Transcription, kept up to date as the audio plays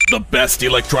The best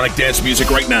electronic dance music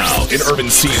right now in Urban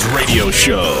C's radio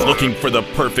show. Looking for the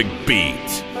perfect beat.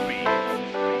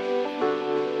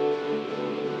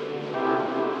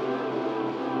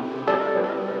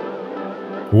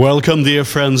 Welcome, dear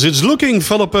friends. It's Looking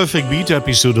for the Perfect Beat,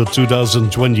 episode of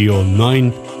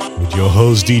 2020-09, with your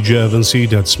host DJ Urban C.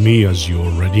 That's me, as you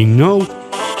already know.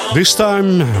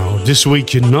 This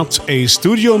week, not a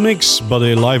studio mix, but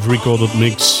a live recorded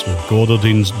mix recorded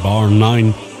in Bar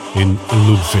 9 in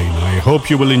Louvain. I hope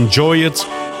you will enjoy it.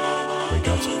 We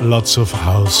got lots of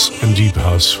house and deep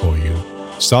house for you.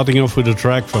 Starting off with a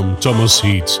track from Thomas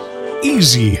Heat,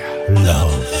 Easy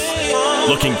Love.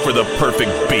 Looking for the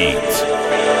perfect beat.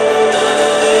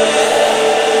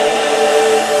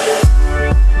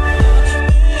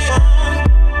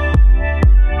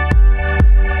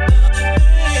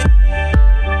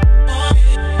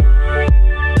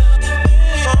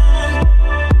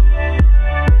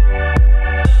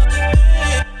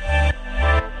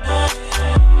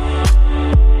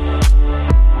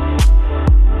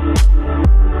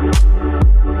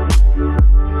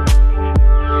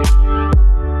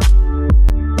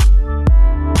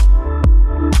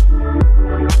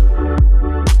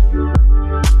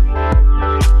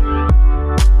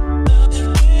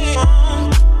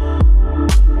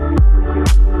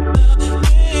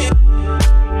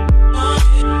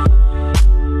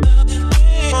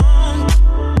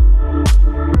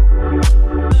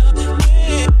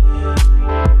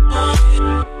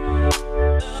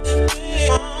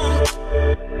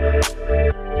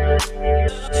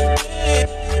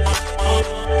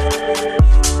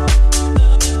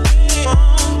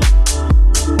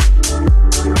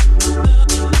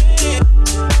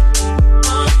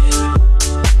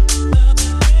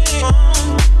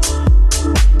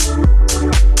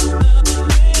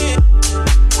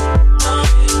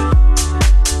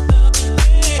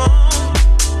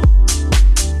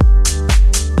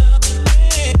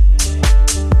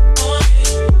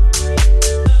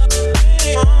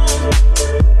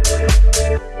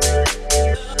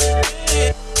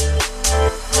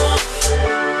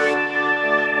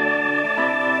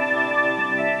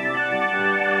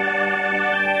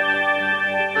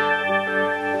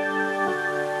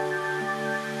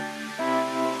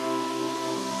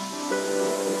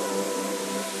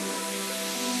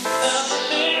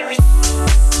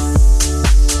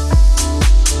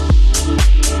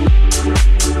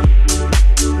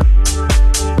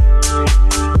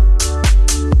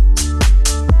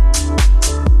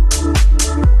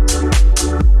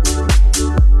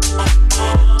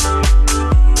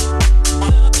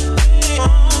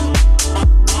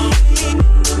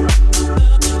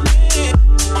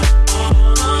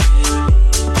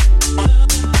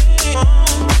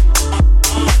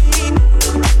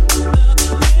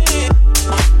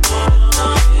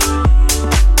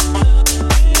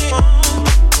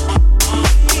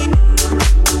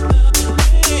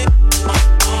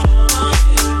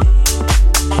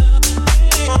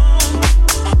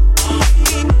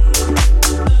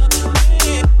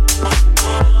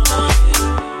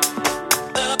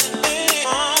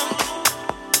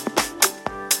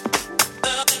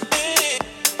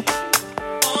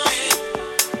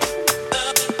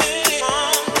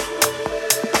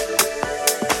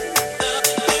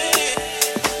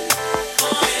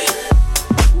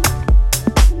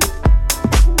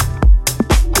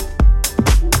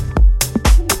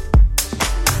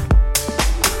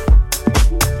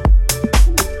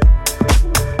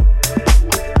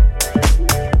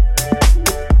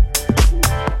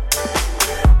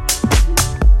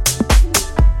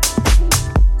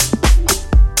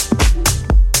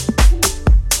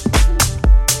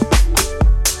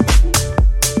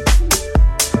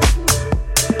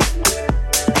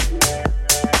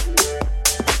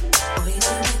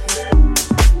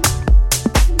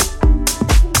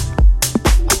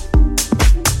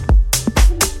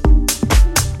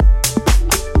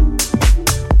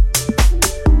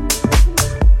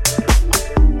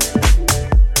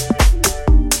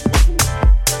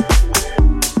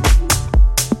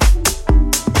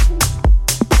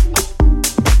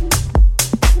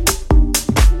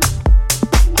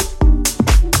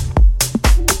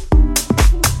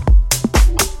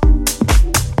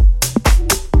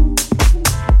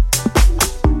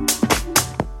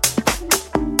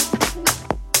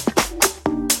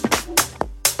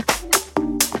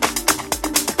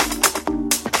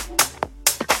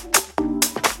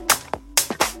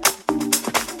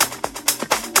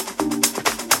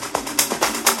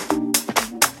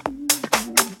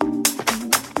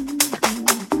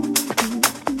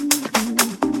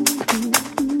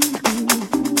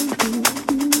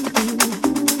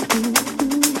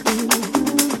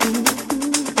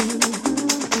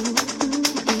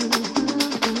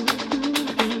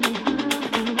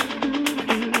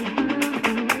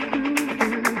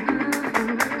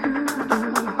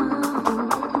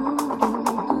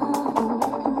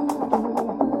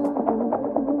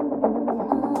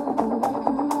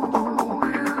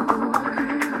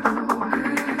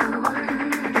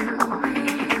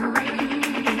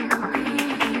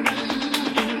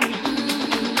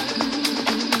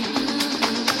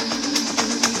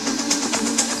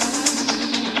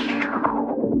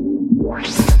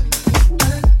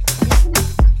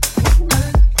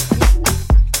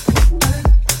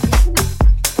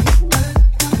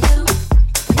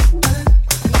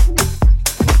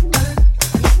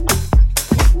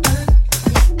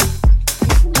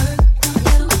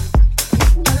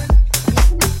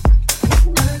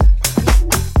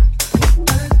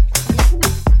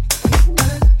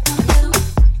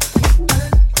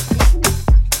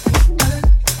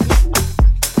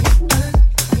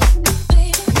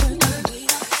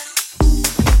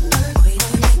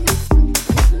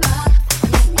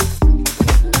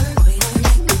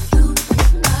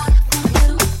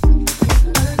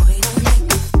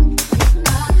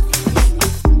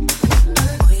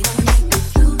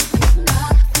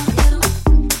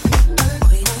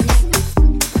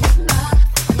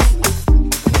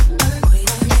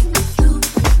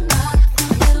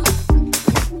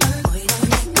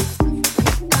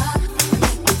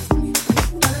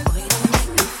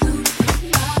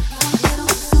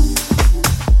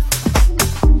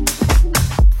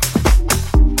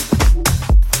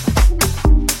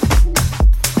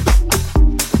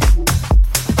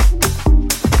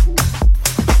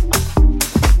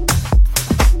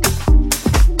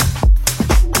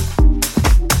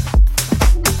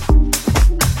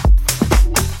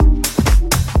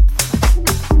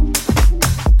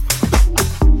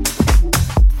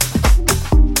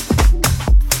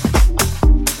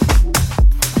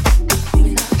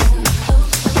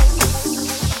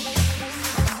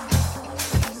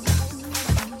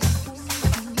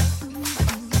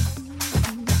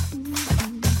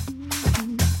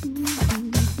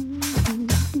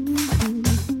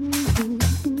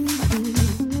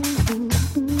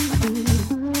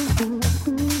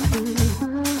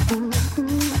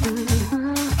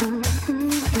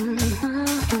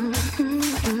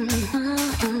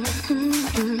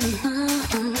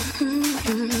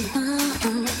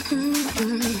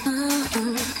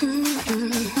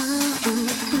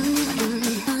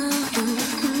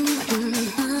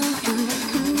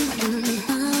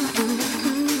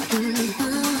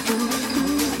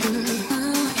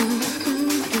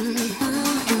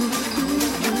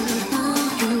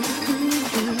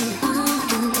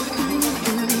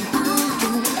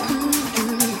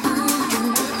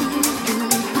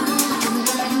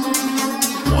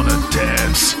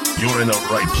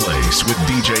 right place with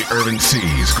DJ Irvin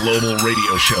C's Global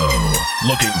Radio Show.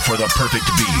 Looking for the perfect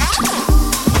beat.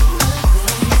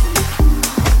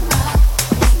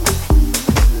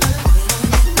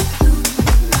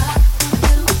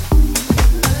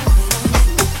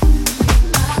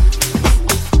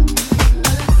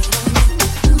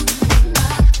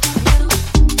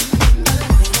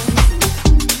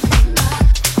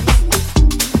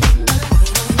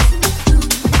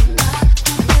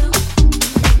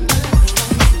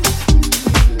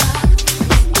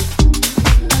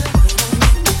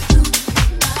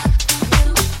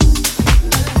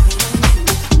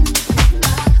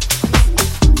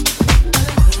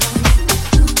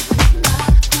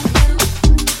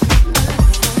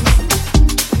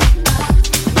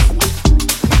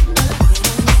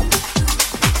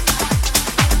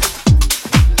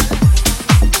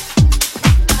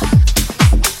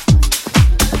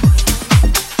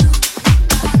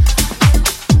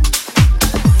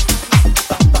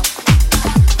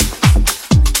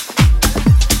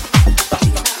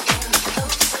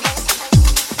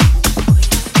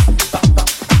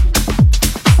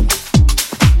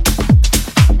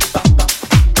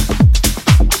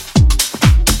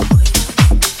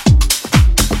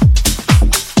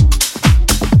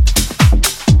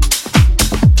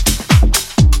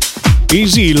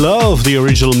 Easy Love, the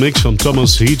original mix from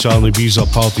Thomas Heat on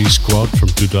Ibiza Party Squad from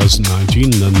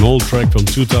 2019, and an old track from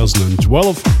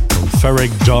 2012 from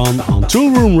Ferric Dawn on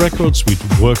Toolroom Records with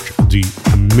Work the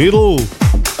Middle.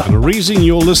 And the reason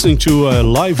you're listening to a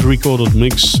live recorded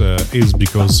mix is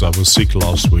because I was sick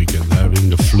last week and having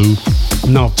the flu.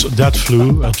 Not that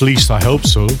flu, at least I hope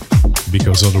so,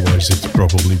 because otherwise it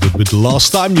probably would be the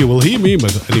last time you will hear me,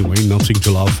 but anyway, nothing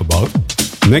to laugh about.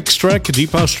 Next track, a deep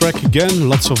house track again.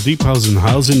 Lots of deep house and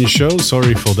house in the show.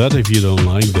 Sorry for that if you don't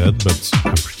like that, but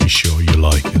I'm pretty sure you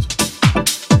like it.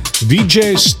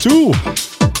 DJ Stu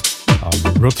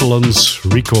on Rutland's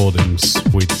recordings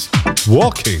with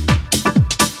Walking.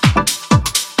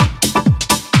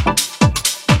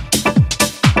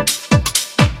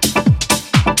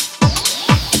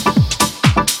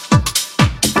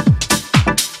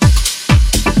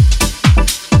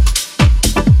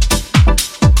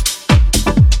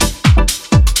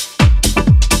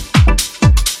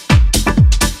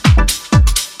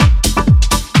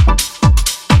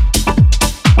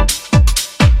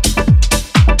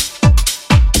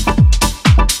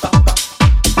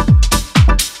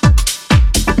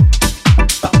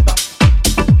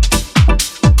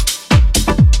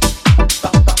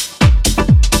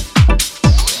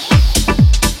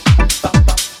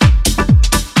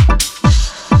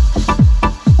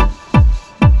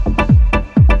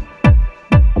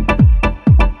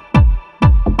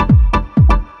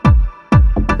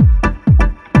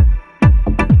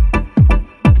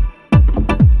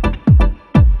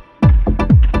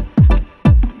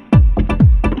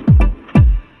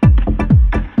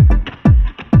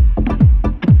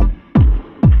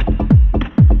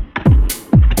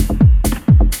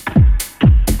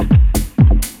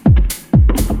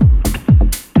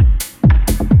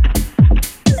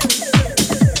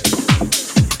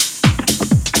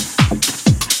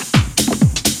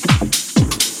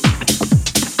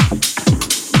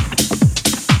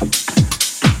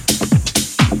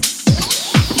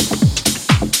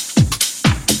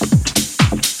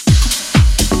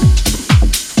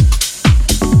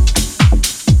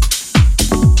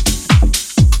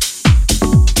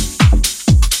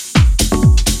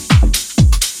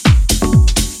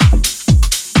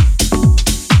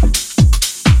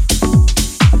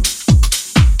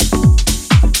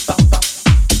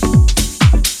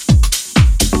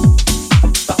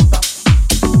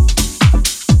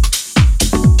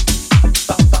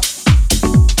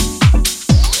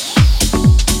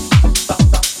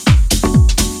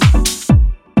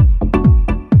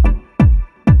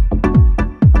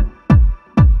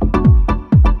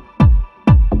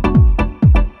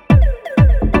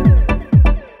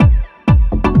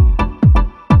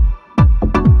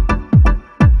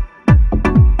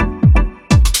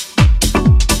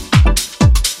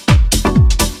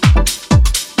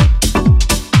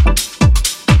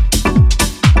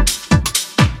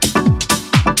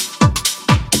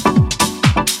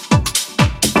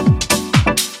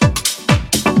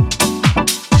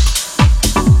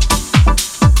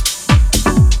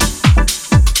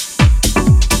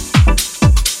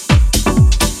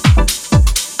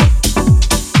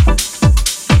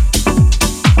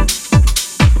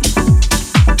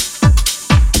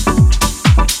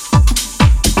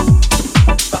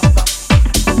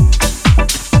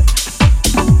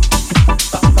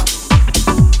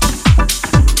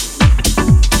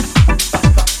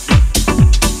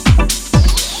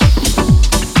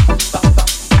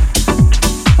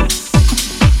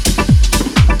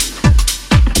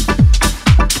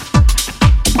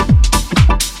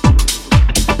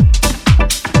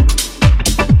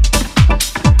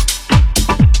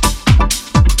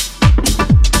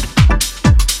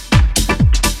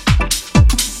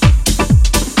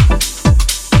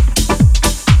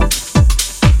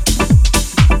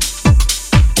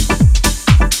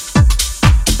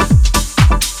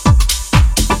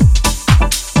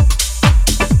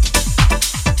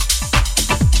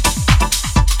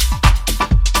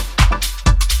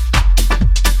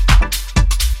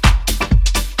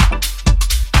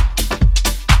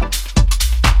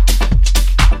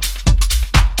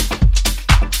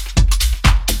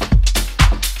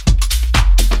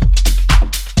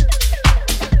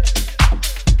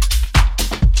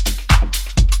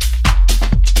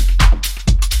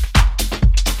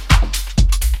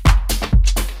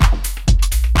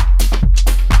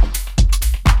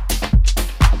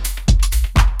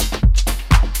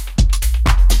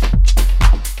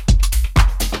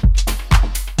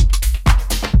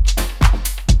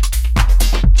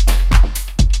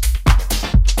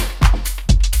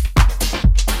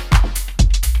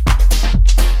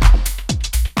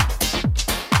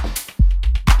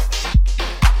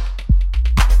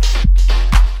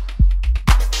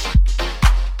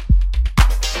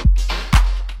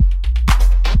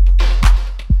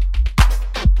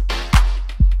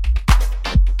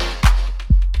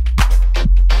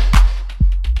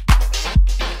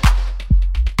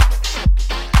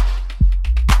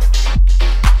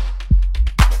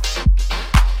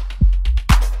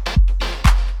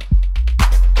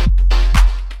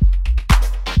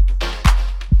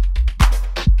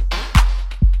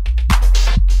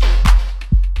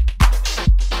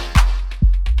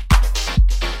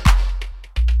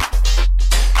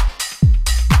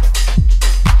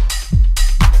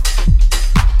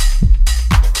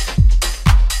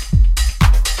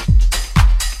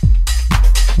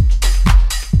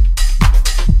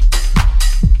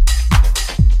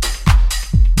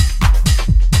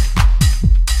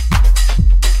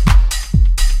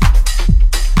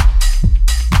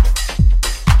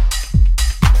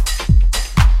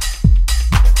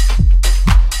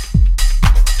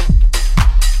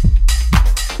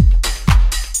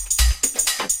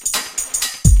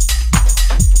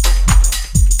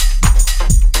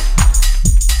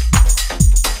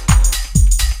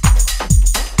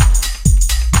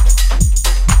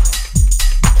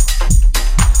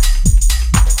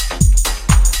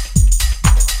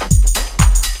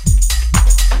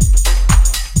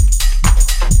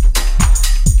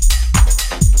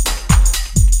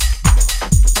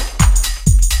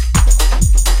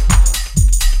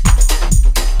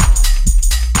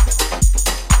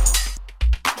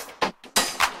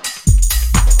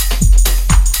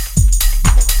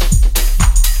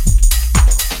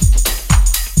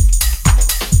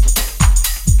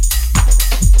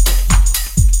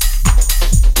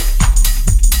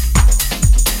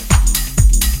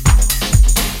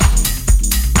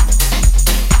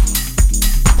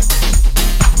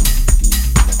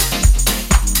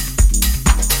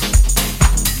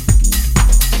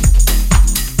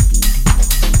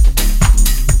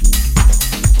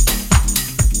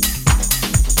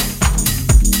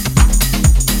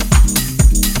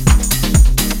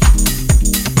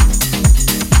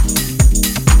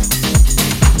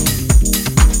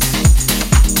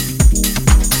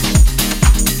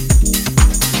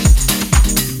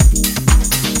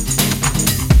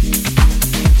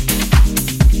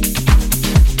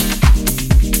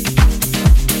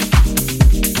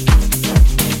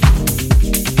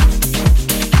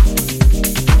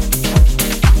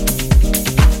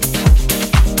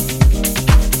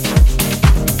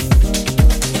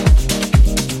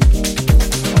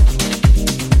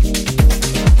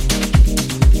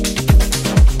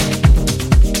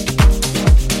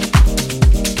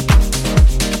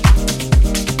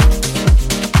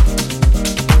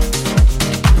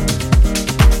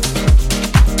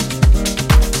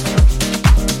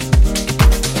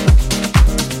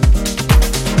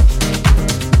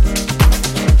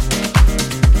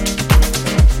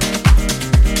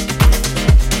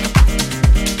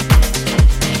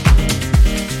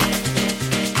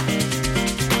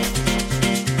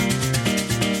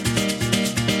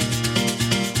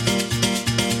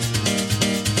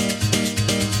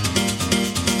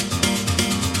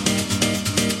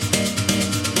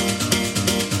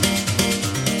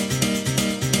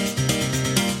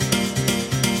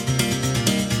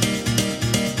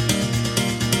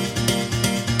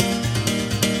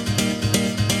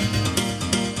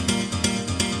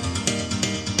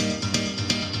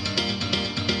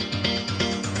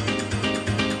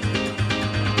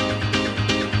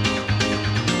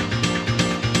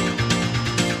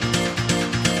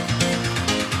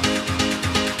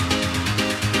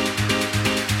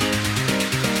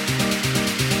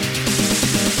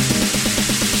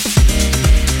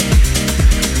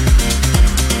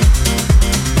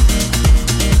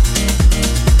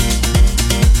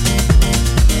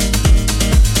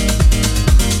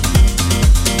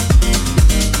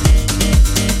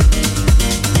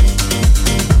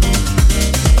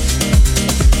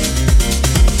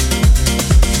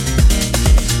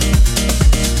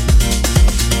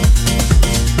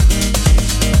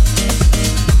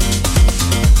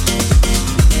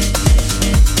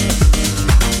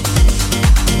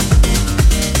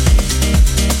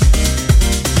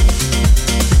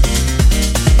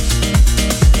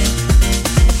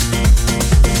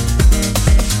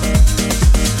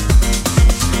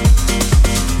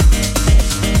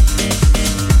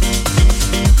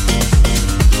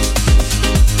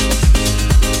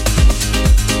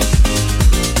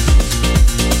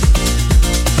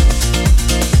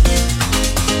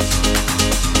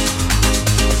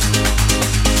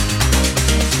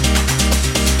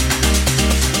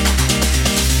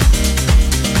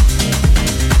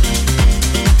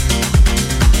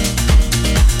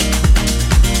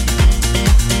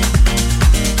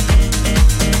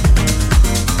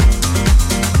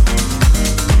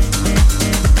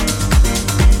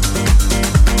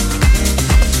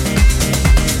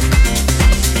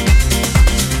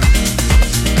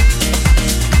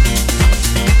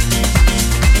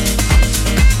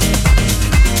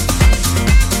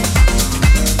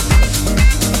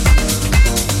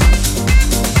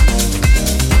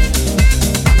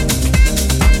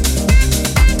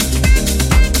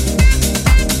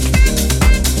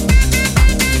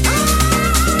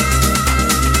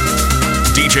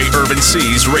 Irvin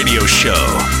C's radio show.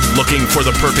 Looking for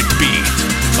the perfect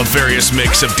beat. A various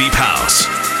mix of deep house,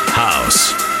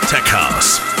 tech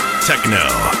house, techno,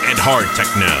 and hard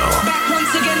techno. Back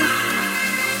once again.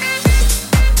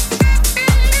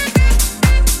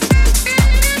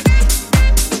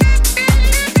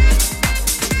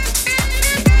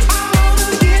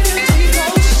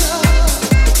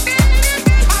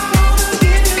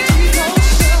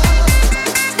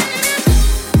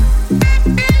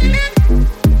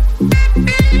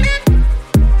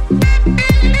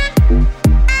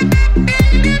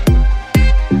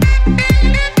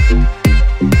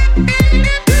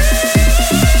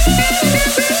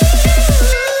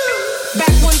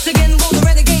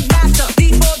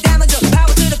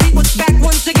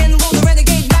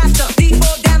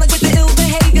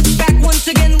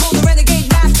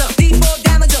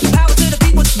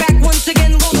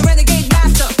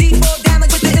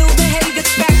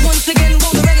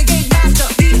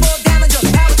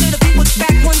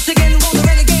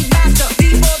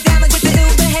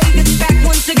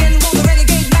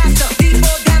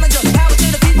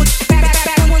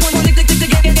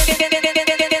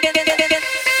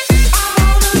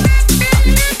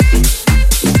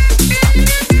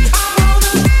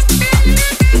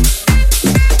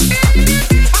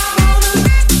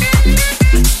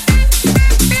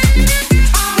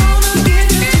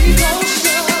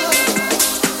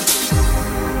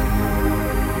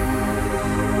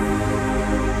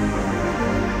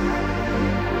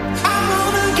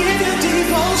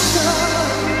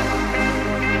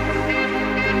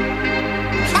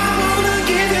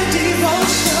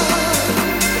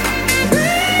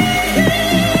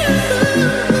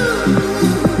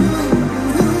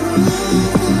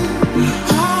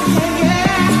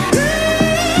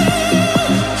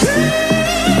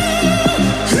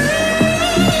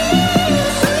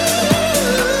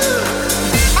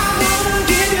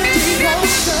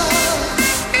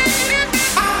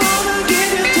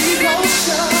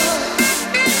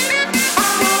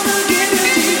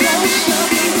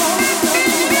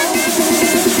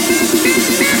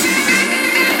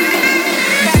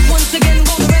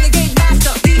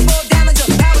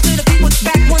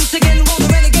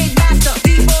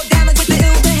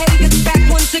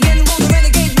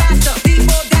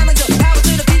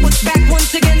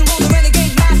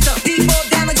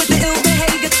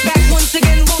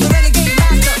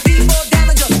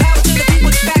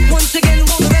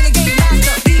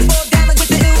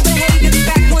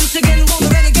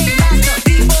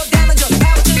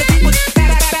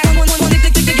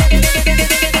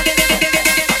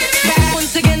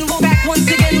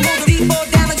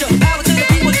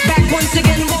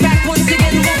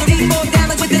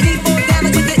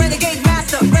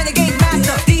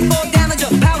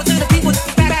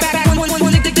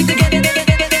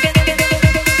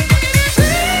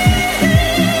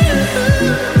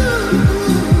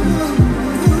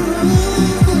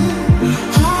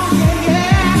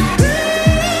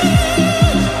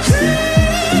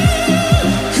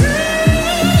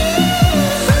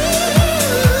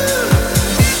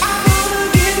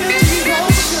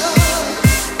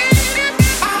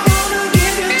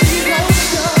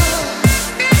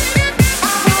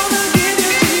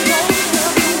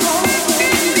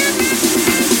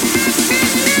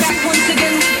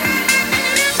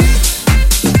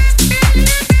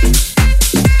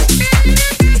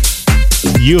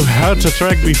 You heard the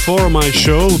track before my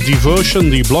show, Devotion,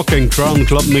 the Block and Crown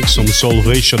club mix on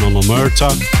Salvation on Omerta.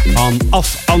 On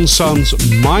Off Unsound,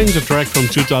 Mind, the track from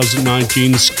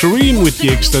 2019, Scream with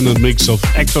the extended mix of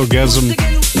Ectogasm.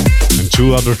 And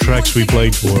two other tracks we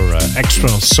played were Extra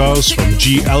Sauce from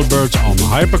G. Albert on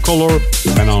Hypercolor,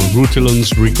 and on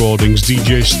Rutilan's recordings,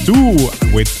 DJ Stu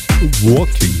with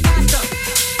Walking.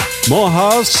 More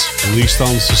house, released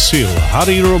on Cecile,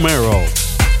 Harry Romero,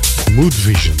 Mood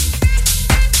Vision.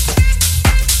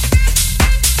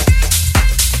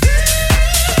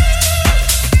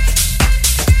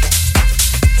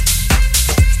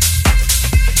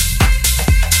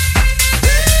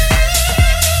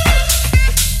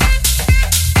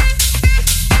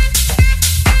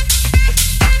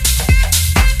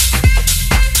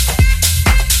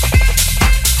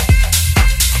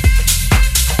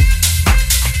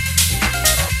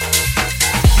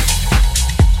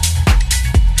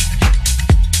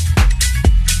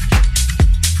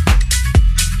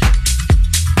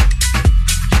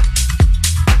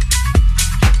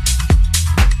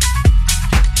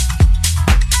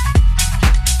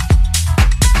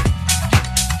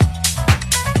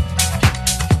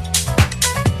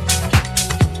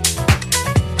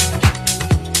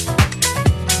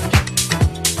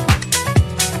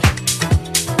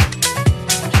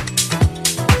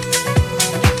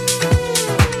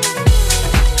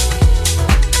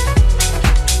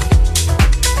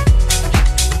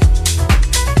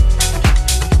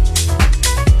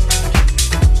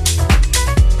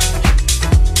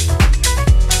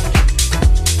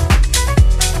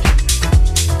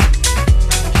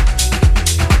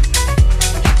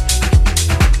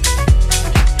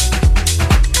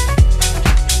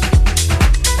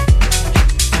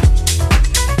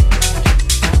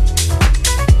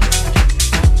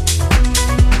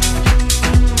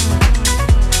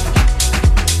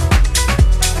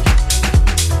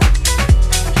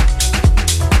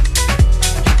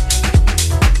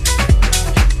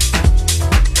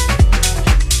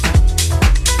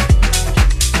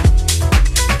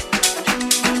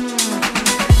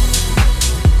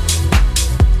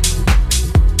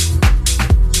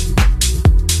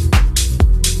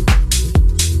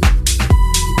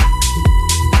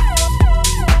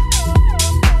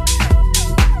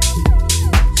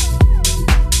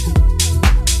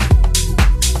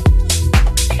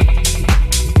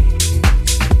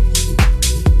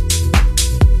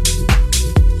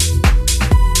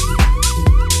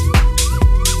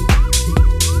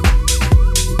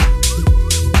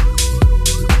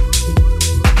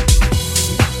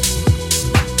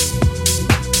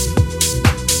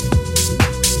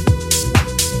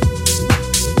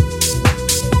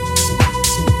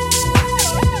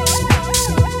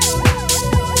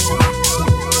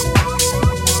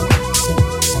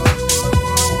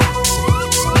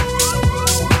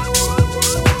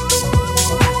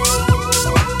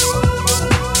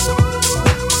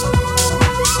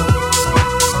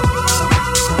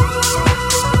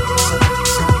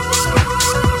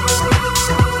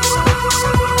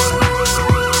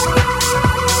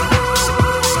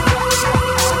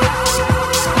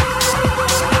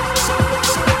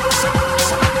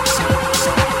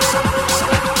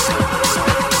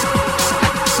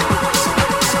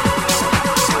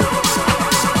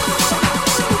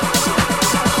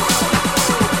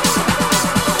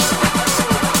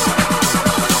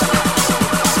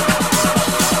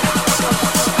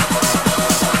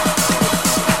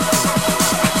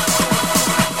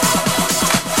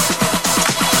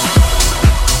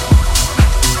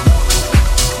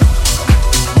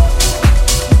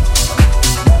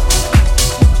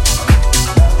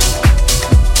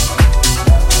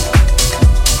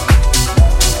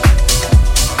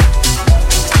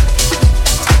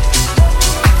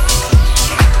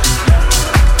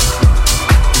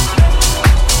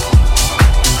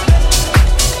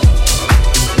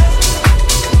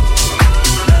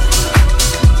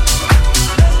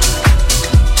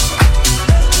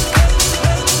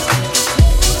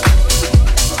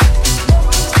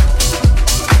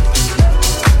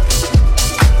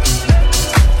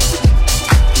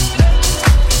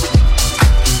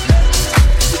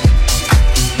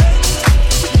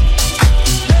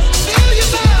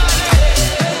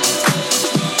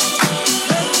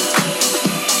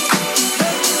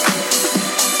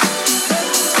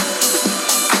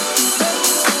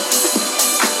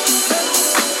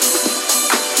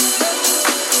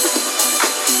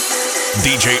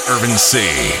 DJ Irvin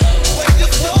C.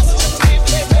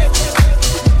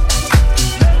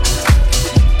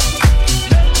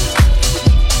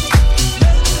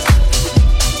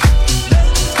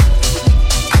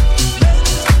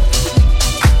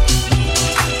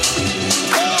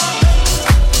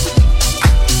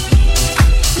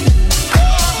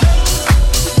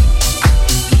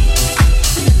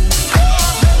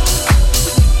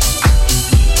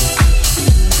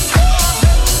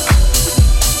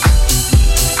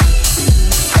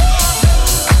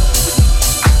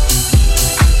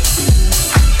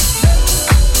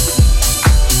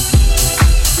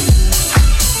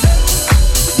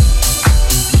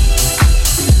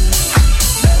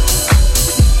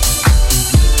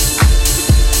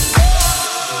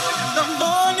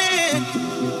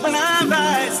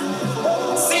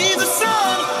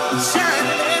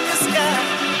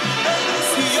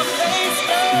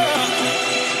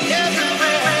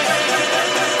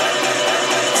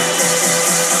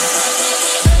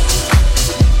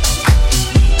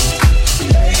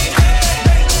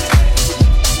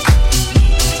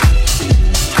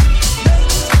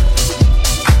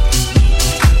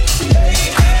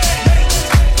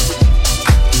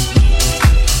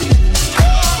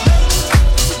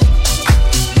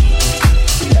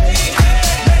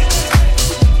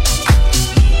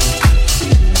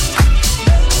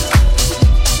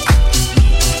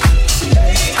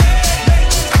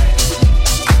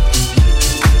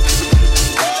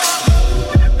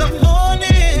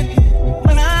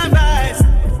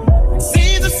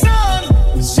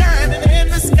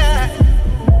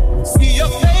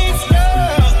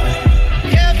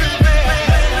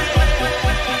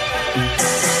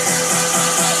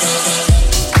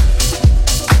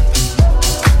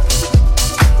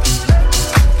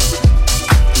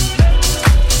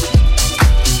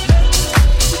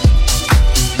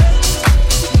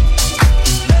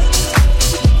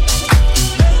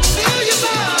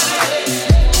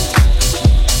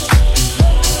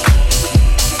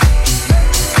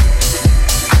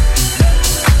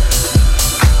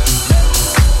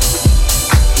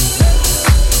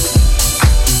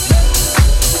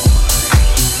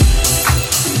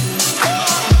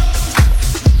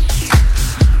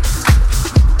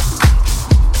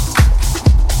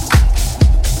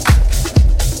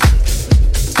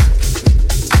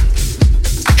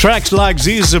 Tracks like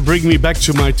these bring me back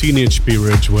to my teenage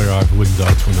period where I went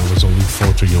out when I was only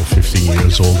 14 or 15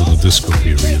 years old in the disco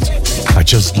period. I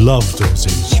just loved those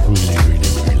things, really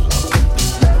loved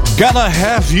them. Gotta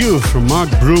Have You from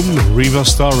Mark Broom, Riva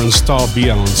Starr and Star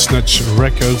B on Snatch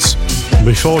Records.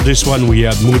 Before this one we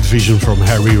had Mood Vision from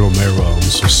Harry Romero on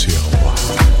Social.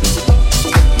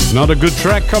 Another good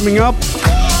track coming up.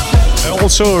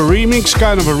 Also a remix,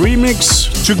 kind of a remix.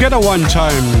 Together One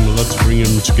Time, let's bring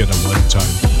them together one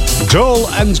time. Dole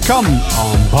and Come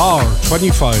on Bar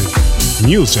 25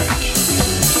 Music.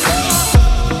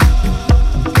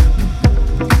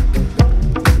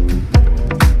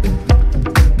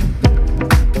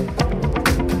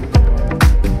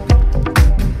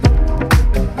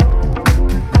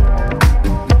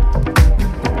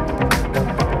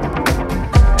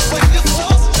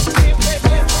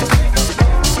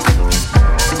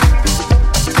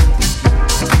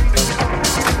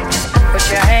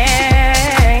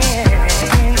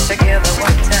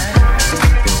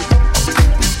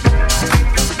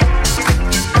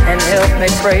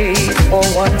 Pray for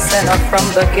one sinner from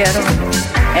the ghetto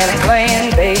and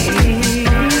playing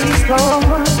bass,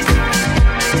 Lord.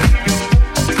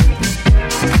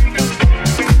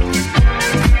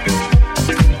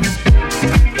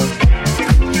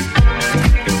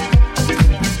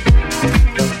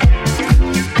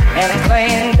 And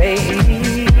playing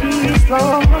bass,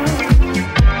 Lord.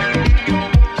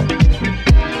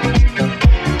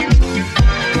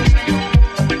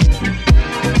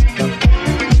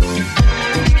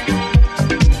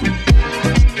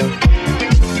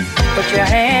 Your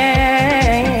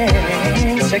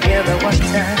hands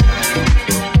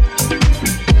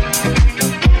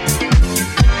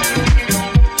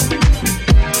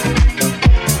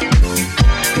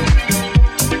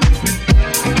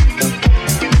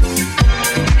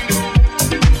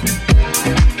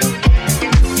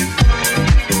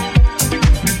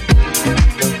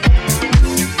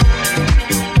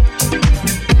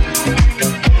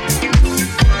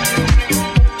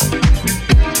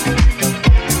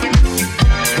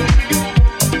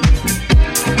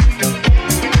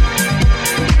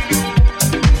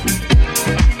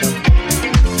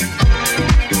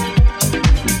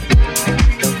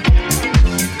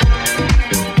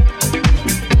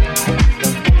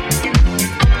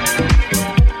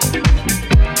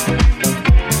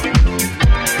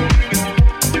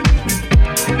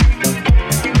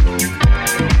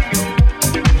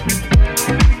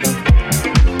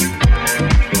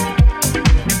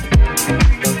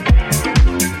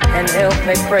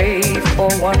me pray for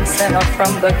one sinner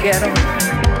from the ghetto.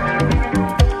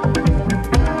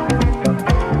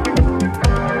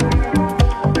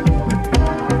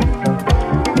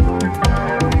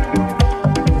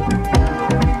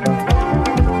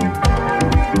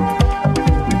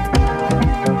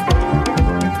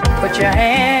 Put your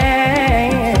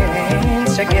hands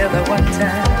together one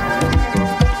time.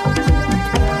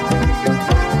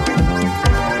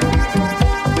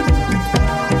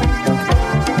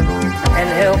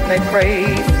 Help me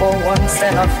pray for one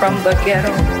sinner from the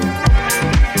ghetto.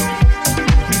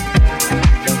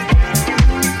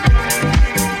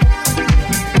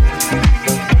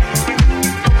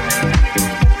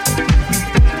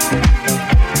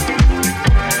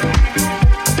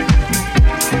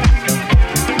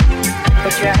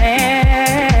 Put your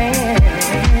hands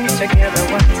together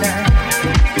one time.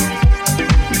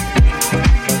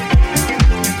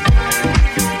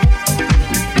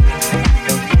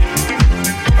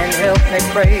 Help me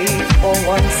pray for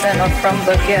one sinner from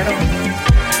the ghetto.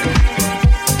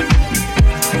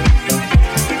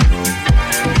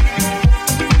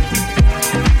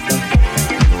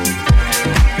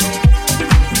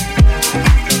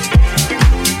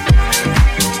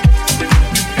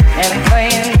 And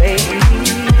playing bass,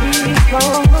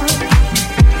 Lord.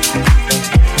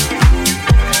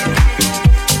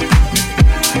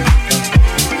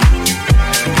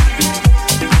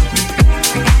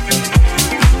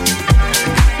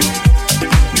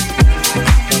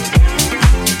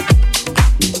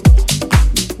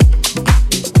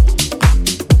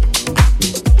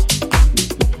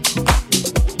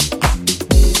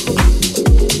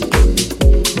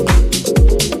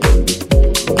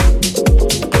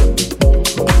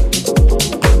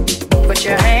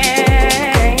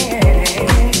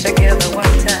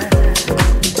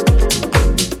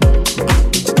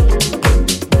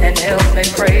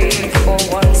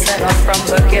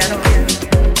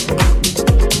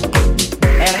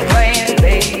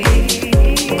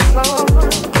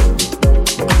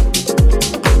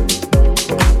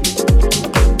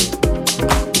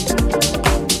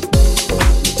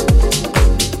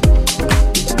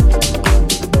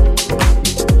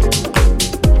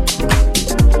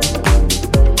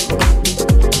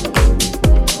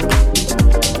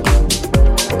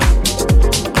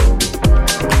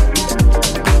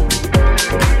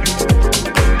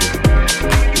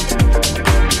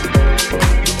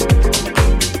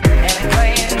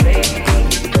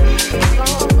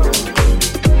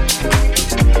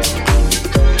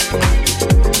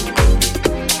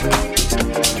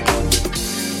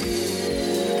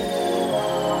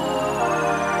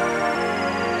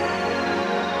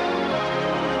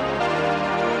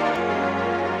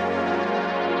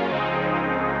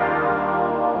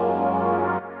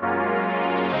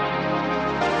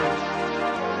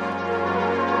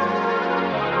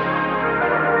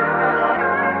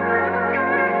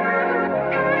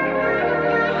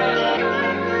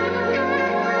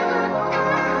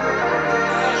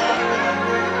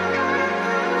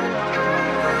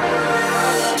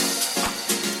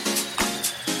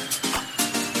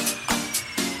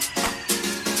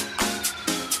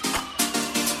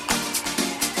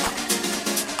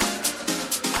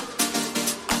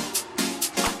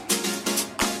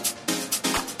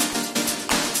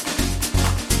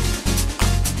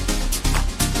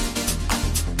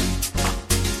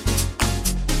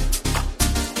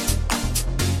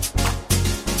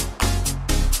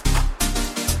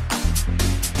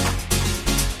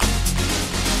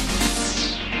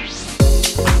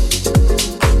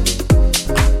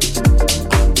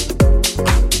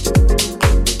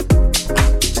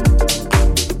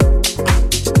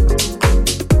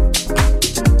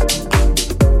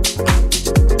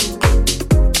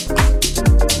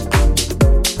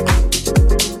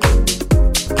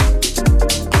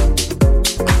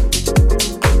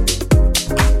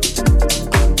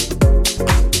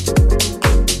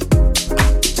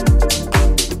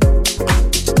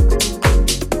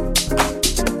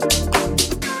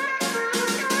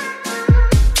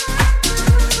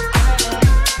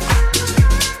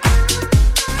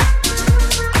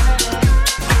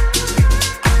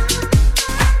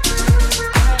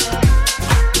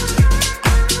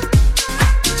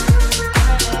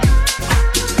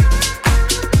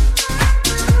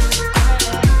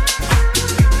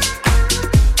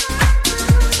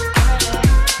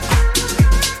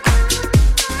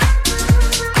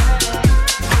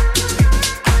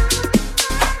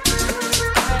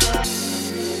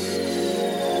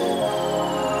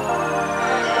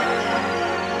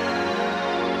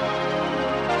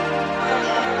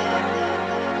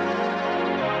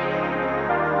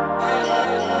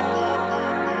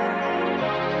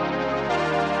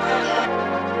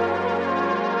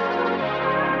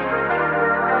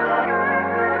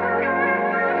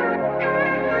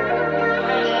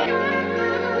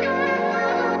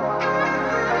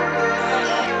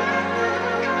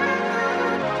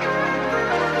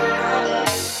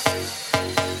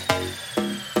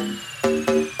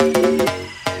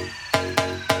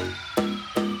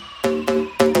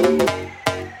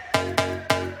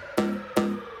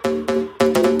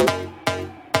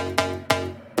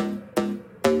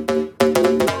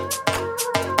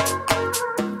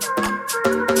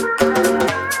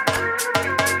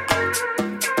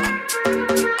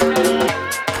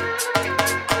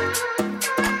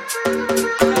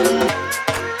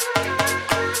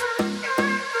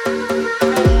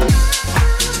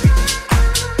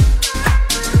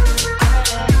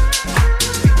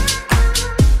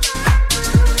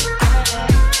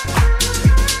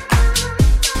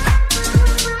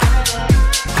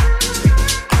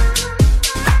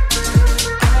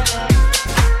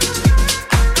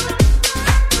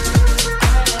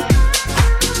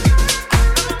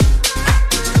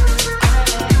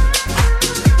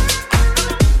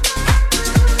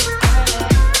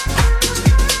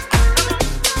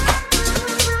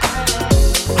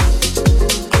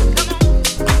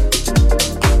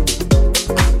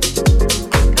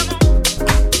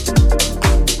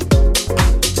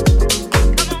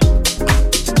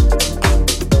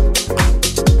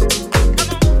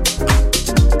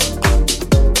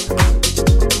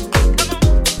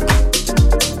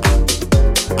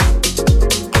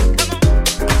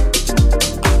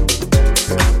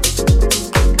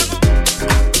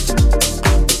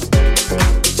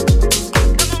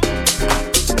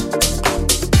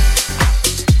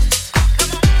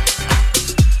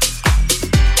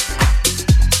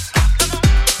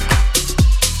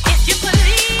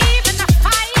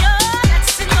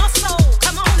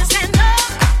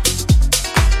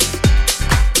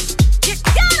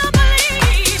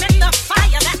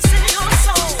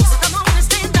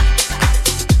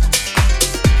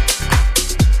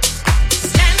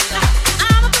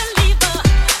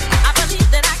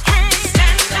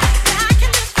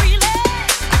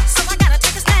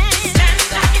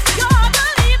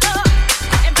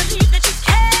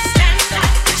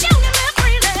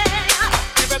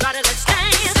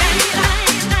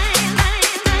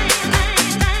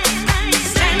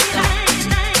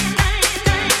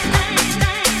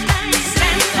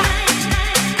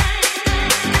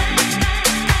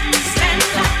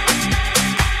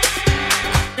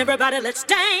 Everybody, let's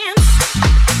dance.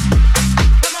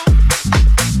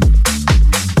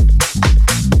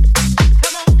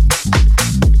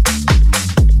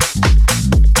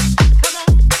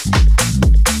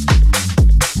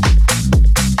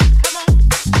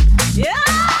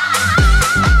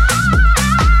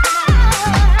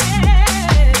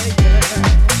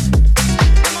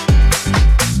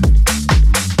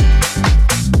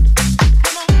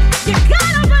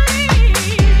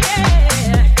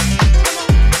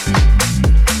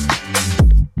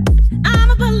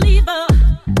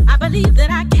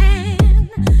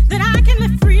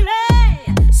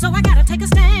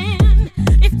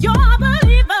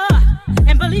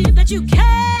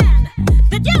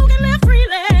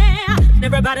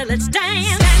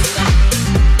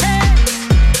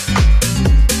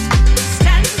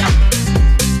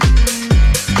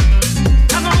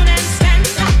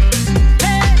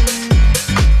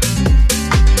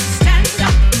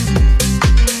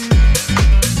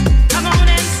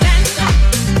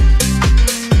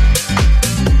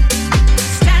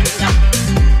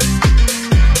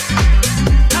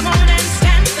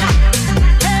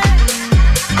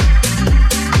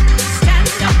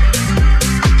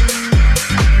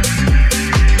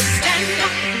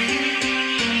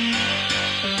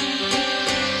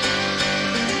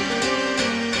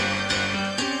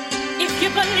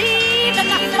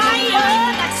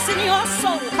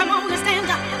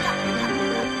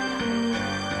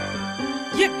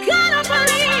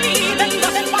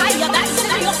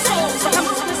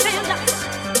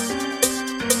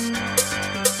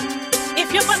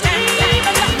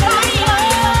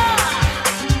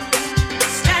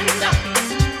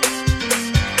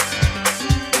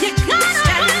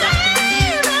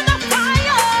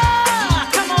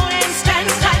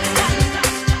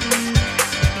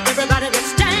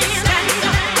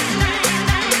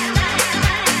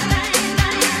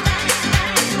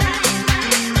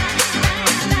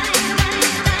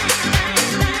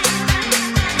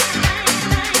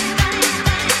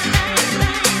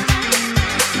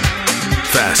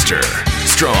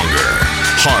 Stronger,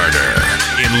 harder,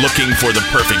 in Looking for the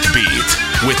Perfect Beat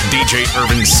with DJ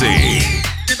Irvin C.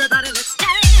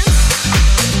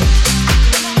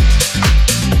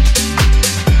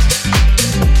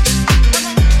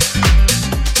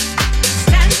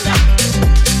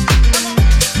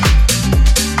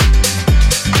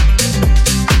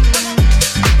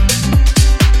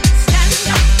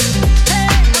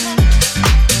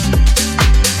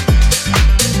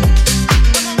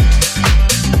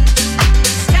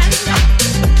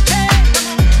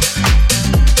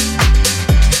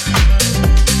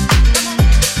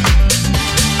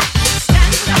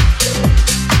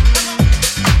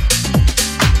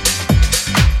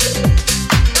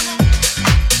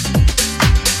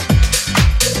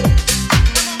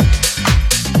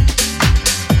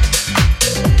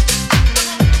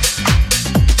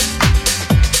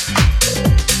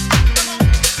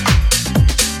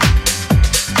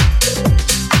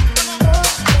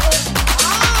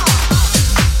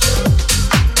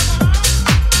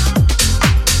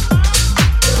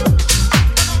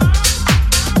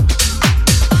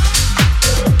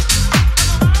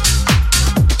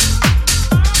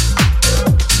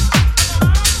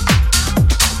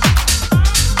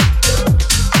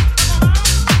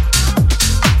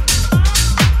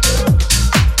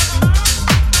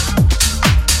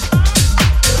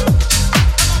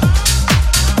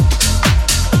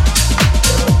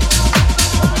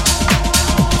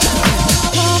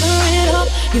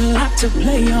 To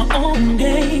play your own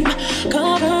game,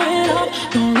 cover it up,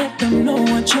 don't let them know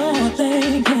what you're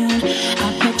thinking.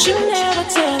 I bet you never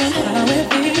tell them how it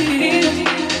feels.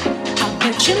 I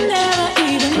bet you never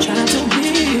even try to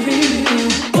be real.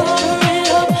 Cover it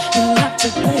up, you have to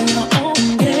play your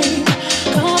own game.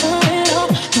 Cover it up,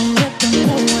 don't let them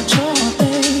know what you're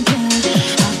thinking.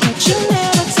 I bet you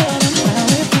never tell them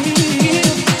how it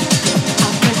feels. I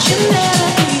bet you never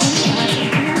even try to be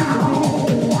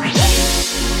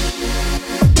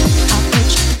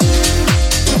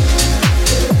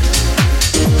real.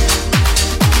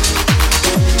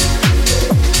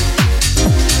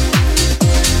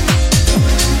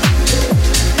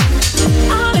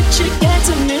 I'll let you get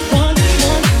to me one.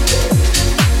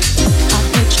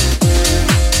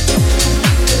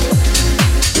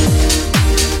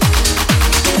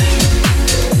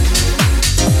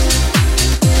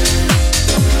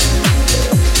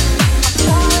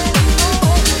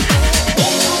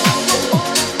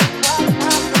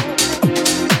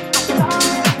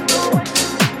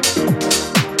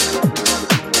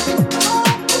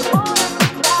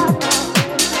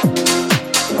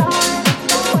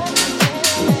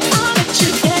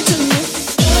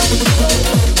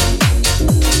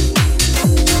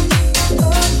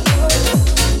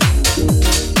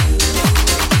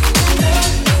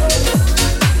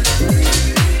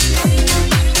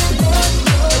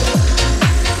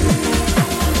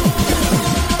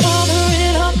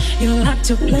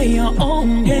 to play your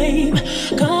own game.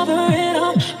 Cover it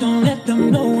up, don't let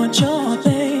them know what you're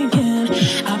thinking.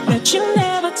 I bet you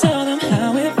never tell them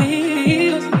how it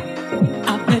feels.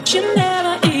 I bet you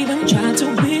never even try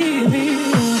to be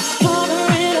real. Cover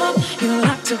it up, you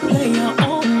like to play your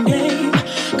own game.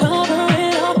 Cover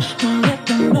it up, don't let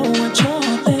them know what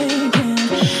you're thinking.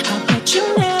 I bet you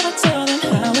never tell them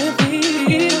how it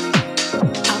feels.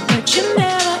 I bet you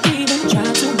never even try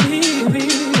to be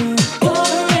real.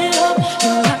 Cover it up,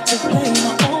 you like to play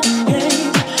your own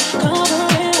game. Cover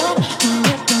it up, don't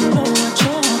let them know what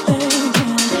you're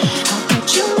thinking. I bet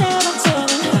you never tell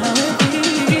them how it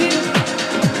feels.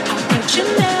 I bet you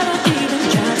never even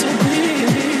try to be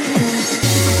real.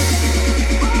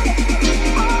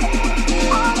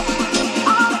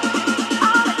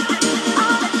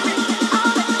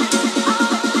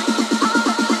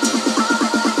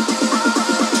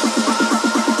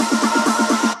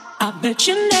 I bet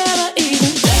you never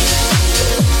even.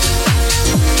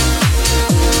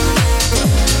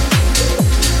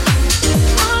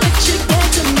 I'll let you get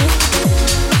to me.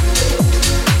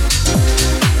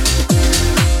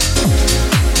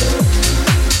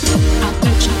 I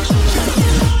bet you.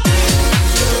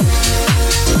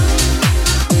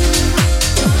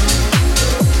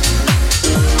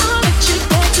 I'll let you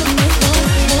get to me.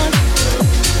 One.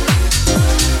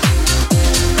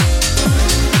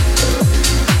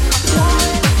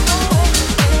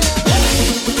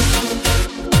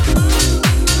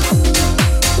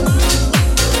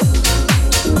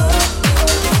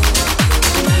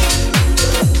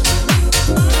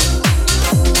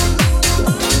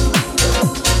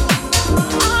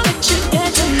 I'll let you get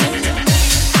to me.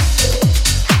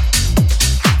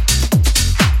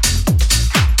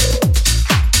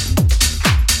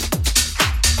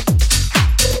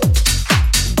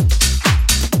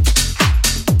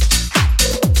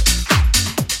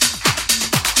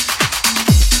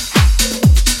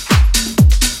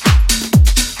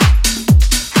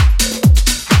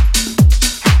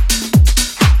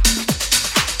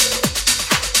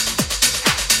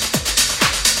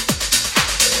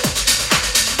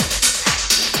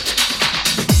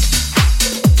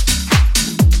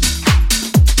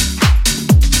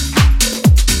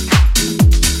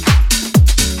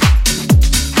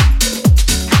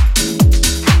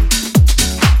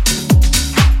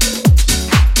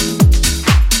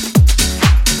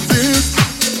 This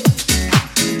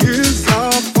is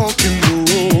our fucking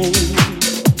rule.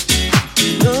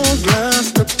 Love's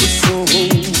last episode.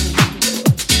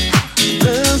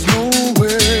 There's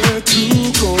nowhere to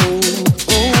go.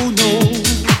 Oh no,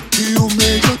 you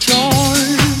made your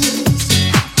choice.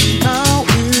 Now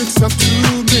it's up to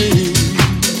me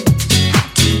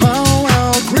to bow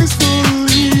out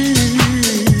gracefully.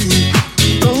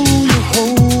 Though you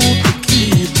hold the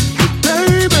key, but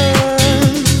baby,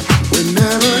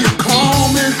 whenever you call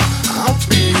me, I'll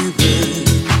be there.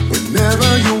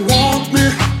 Whenever you want me,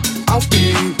 I'll be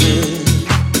there.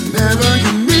 Whenever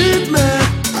you need me,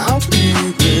 I'll be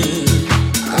there.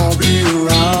 I'll be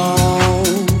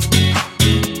around.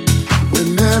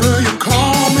 Whenever you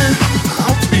call me,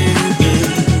 I'll be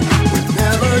there.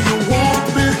 Whenever you want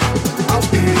me, I'll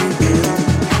be there.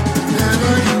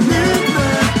 Whenever you need me,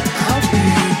 I'll be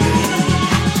there.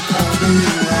 I'll be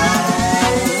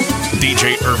around. DJ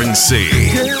Irvin C.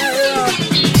 Yeah.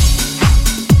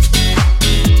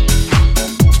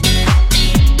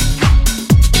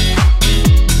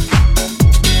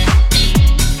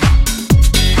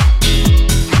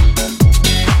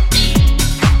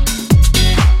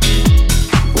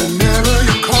 Whenever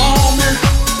you call me,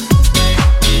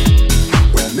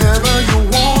 whenever you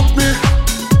want me,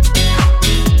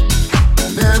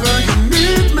 whenever you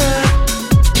need me,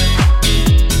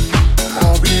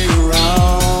 I'll be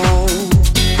around.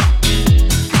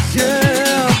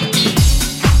 Yeah.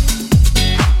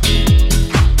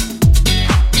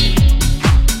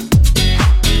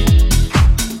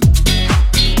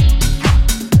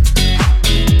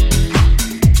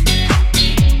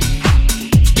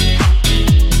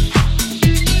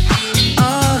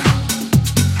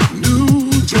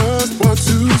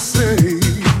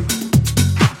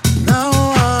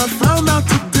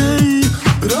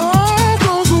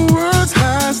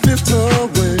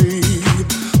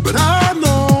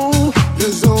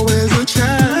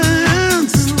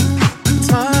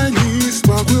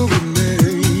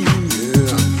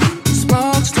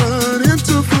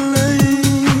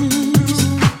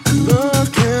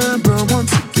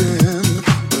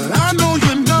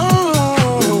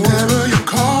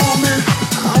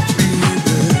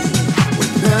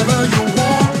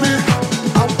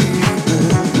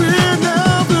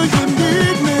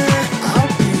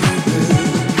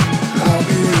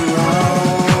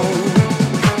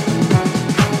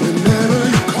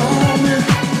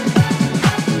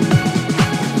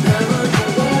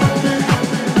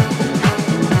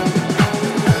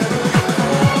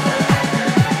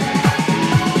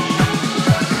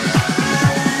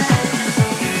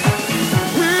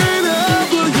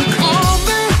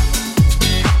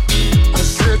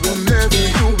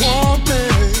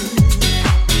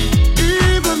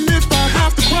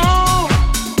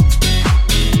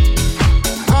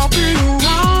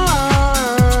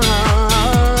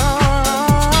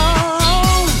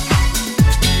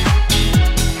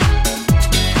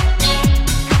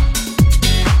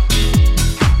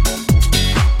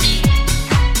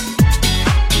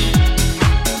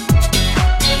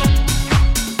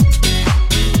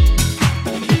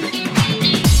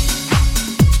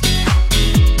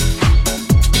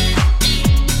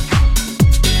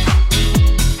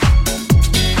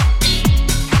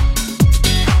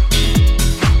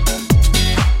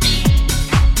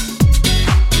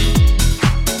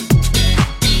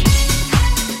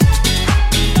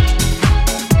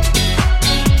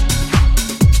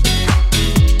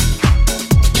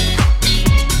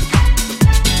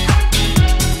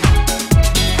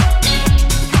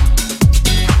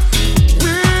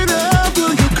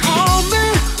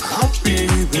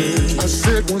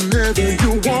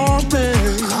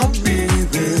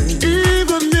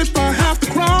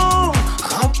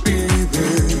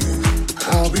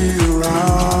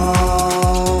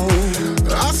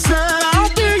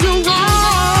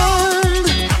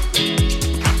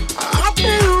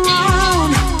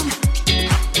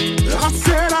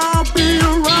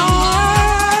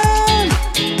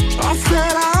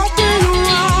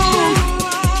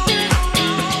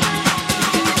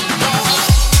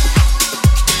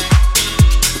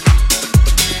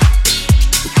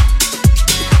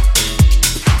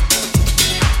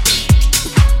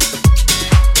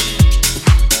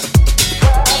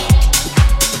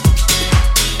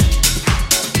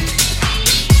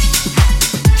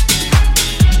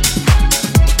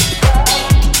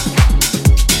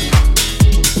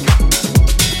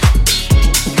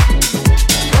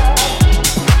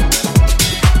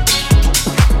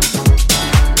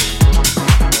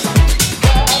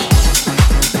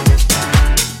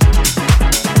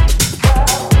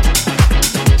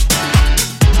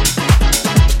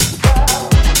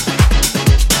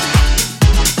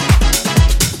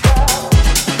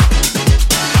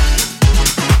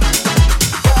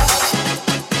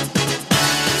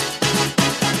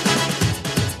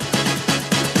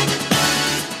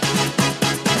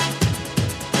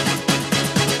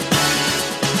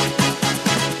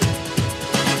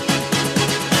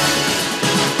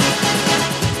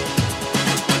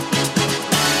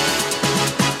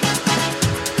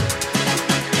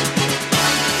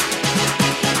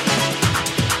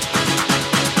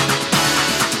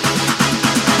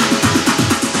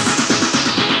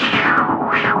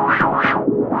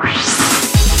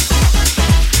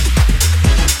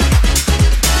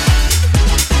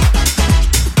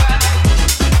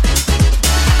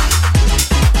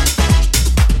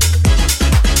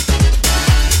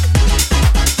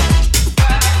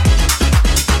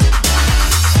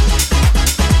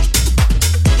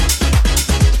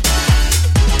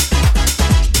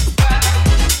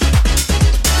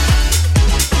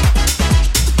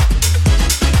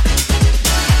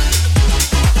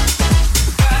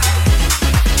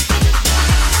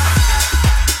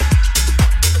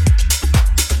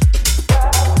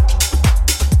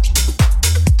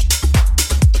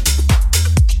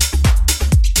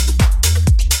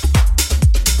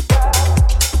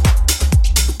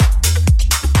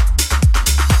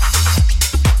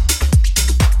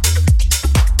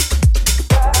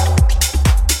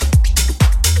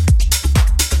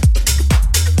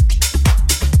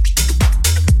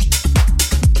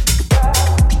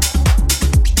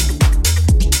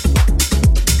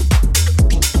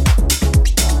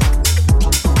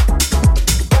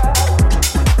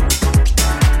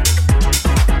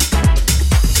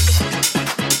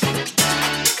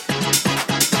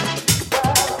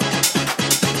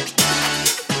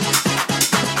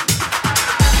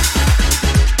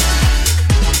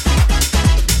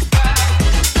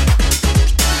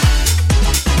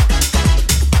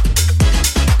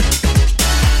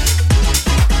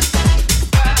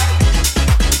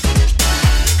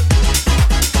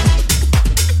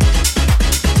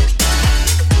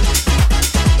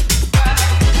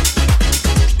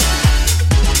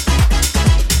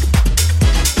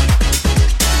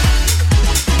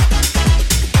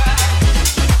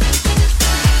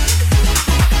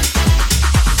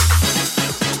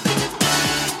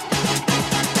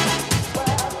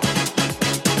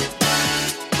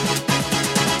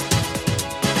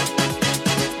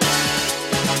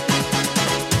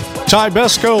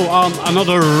 Tybesco on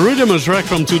another rhythm track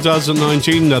from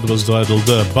 2019 that was titled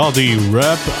Body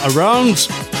Wrap Around,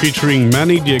 featuring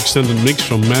Manny, the extended mix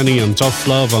from Manny and Tough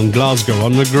Love on Glasgow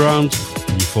Underground.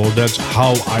 Before that,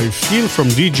 How I Feel from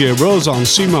DJ Rose on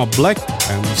Sima Black,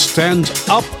 and Stand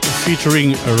Up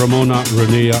featuring Ramona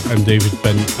Renea and David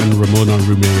Penn and Ramona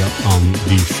Rumea on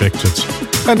Defected.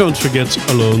 And don't forget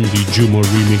Alone, the Jumo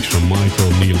remix from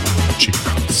Michael Neal and Chick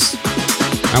Dance.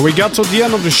 And we got to the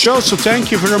end of the show, so thank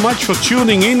you very much for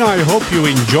tuning in. I hope you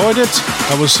enjoyed it.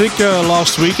 I was sick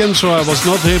last weekend, so I was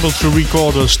not able to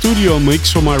record a studio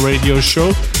mix for my radio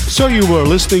show. So you were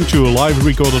listening to a live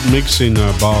recorded mix in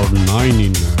Bar 9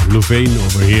 in Louvain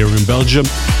over here in Belgium,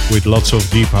 with lots of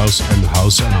deep house and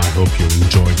house, and I hope you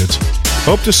enjoyed it.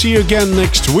 Hope to see you again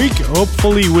next week,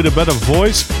 hopefully with a better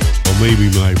voice. Or maybe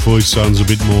my voice sounds a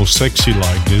bit more sexy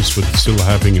like this, with still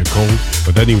having a cold.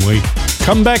 But anyway,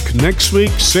 come back next week,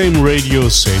 same radio,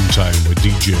 same time with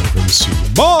DJ Urban C.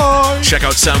 Bye! Check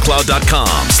out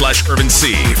SoundCloud.com/Urban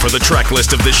C for the track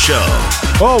list of this show.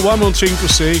 Oh, one more thing to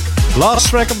say. Last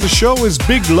track of the show is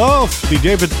Big Love, the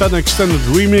David Penn extended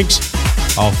remix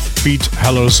of Pete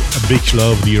Heller's Big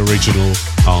Love, the original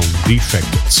on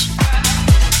Defected.